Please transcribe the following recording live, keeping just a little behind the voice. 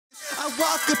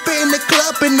walk up in the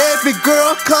club and every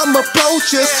girl come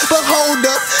approach us. But hold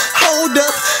up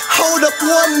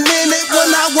 1 minute.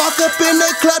 When I walk up in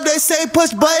the club, they say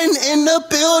Push Button in the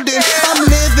building. I'm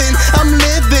living,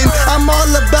 I'm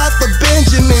all about the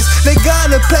Benjamins. They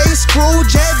gotta play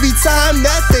Scrooge every time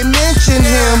that they mention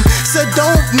him. So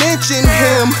don't mention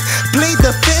him, plead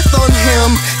the fifth on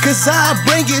him, cause I'll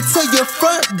bring it to your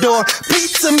front door.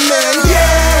 Pizza man,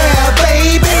 yeah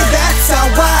baby, that's how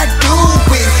I do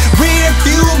it. Rear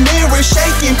view mirror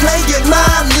shaking, playing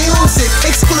my music.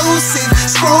 Exclusive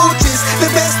Scrooges, the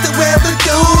best to ever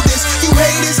do this. You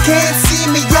haters can't see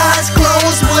me, eyes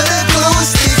closed with a glue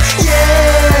stick.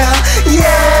 Yeah,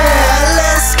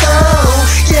 let's go.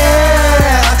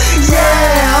 Yeah,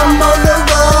 I'm on the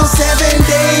road 7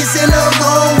 days in a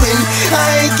row, and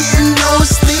I ain't getting no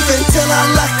sleep until I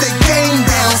lock the game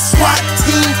down. SWAT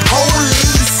team,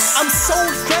 police, I'm so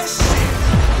fresh.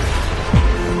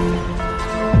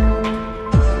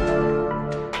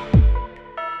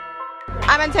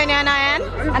 I'm Antonia Nayan.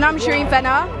 And I'm Shireen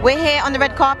Fenner. We're here on the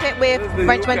red carpet with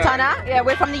French Montana. Yeah,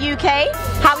 we're from the UK.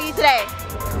 How are you today?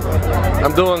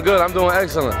 I'm doing good. I'm doing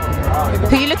excellent.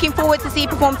 Who are you looking forward to see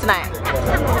perform tonight?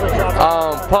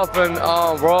 Puff and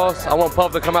Ross. I want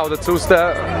Puff to come out with a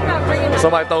two-step.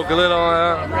 Somebody throw glitter on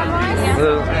her. You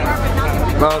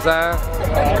know what I'm saying?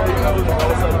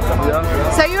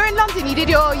 Yeah. So you were in London, you did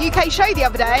your UK show the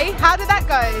other day. How did that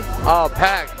go?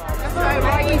 Packed.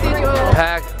 You did your...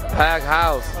 Packed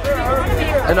house.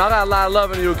 And I got a lot of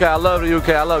love in the UK. I love the UK.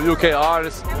 I love UK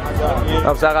artists.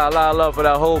 I'm saying I got a lot of love for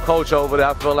that whole culture over there.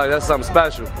 I feel like that's something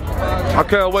special. I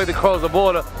can't wait to cross the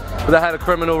border because I had a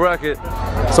criminal record.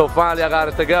 So finally I got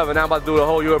it together. Now I'm about to do the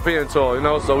whole European tour, you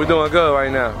know, so we're doing good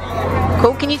right now.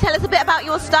 Cool. Can you tell us a bit about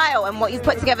your style and what you've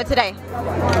put together today?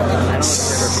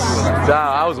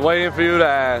 I was waiting for you to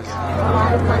ask.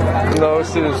 You know,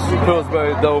 this is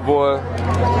Pillsbury Doughboy,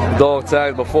 dog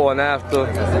tag before and after,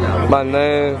 my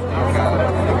name.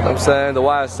 I'm saying the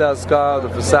YSL scarf, the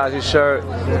Versace shirt,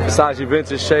 Versace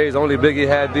vintage shades. Only Biggie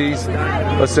had these,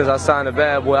 but since I signed the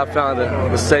Bad Boy, I found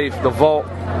the safe, the vault.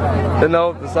 You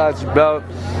know, Versace belt.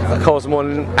 I cost more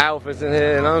than outfits in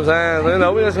here. You know what I'm saying? You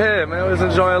know, we just here, man. We just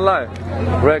enjoying life.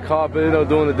 Red carpet, you know,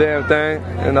 doing the damn thing.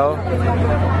 You know.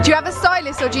 Do you have a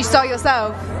stylist or do you style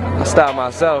yourself? I style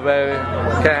myself, baby.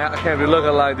 I can't be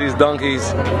looking like these donkeys.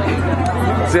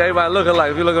 See, everybody looking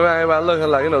like. If you look around, everybody looking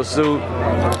like. You know, suit.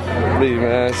 Me,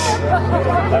 man.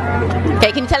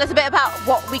 Okay, can you tell us a bit about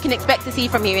what we can expect to see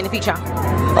from you in the future?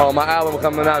 Oh, my album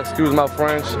coming out, excuse my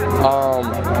French.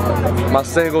 My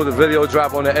single, the video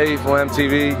drop on the 8th on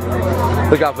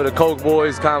MTV. Look out for the Coke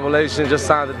Boys compilation, just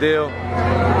signed the deal.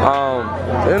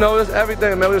 You know, it's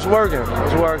everything, man, we're just working.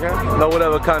 It's working. You know,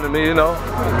 whatever come to me, you know.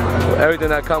 Everything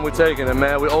that come, we're taking it,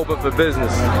 man. We're open for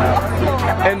business.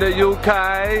 In the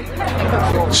UK.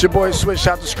 It's your boy Switch,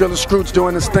 out to Skrilla Scrooge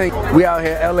doing this thing. We out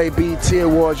here, LABT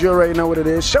Awards, you already know what it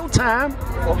is. Showtime!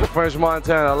 French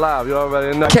Montana live, you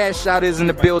already know. Cash Out is in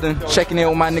the building, checking in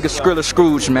with my nigga Skrilla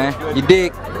Scrooge, man. You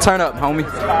dig? Turn up, homie.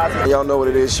 Y'all know what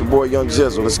it is, your boy Young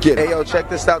Jizzle, let's get it. Hey yo, check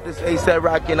this out, this ASAP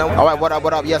Rocky, you know. Alright, what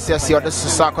up, yes, yo, this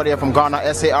is Sarkodie from Ghana,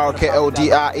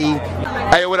 SARKODIE.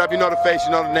 Hey, what up, you know the face,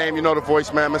 you know the name, you know the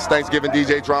voice, man. It's Thanksgiving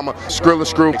DJ drama, Skrilla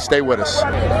Scrooge, stay with us.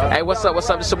 Hey, what's up,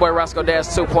 this your boy Roscoe Dash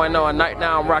 2.0, and right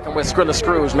now I'm rocking with Skrilla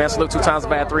Scrooge, man. Salute 2 times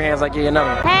bad, 3 hands, I give you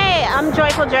another. Hey, I'm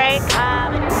Joyful Drake.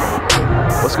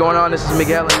 What's going on? This is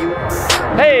Miguel and you.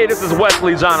 Hey, this is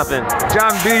Wesley Jonathan.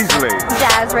 John Beasley.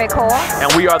 Jazz Ray Cole.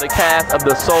 And we are the cast of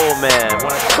The Soul Man.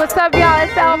 What's up, y'all?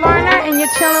 It's Al Varner, and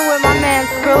you're chilling with my man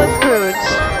Skrilla Scrooge.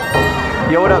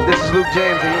 Yo, what up? This is Luke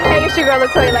James. Hey, it's your girl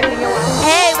Latoya like in your wife.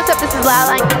 Hey, what's up? This is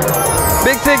Lala.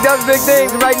 Big Tick does big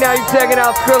things. Right now you're checking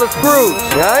out Skrilla Scrooge,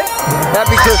 right?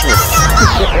 Happy Christmas.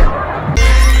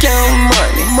 Getting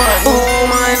money, ooh,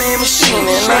 my name is Sheen,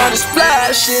 and all this fly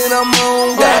shit I'm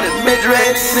on, got a bitch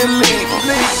ready to leave.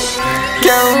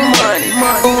 Getting money,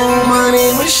 ooh, my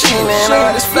name is Sheen, and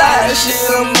all this fly shit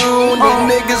I'm on, them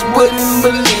niggas wouldn't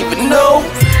believe it.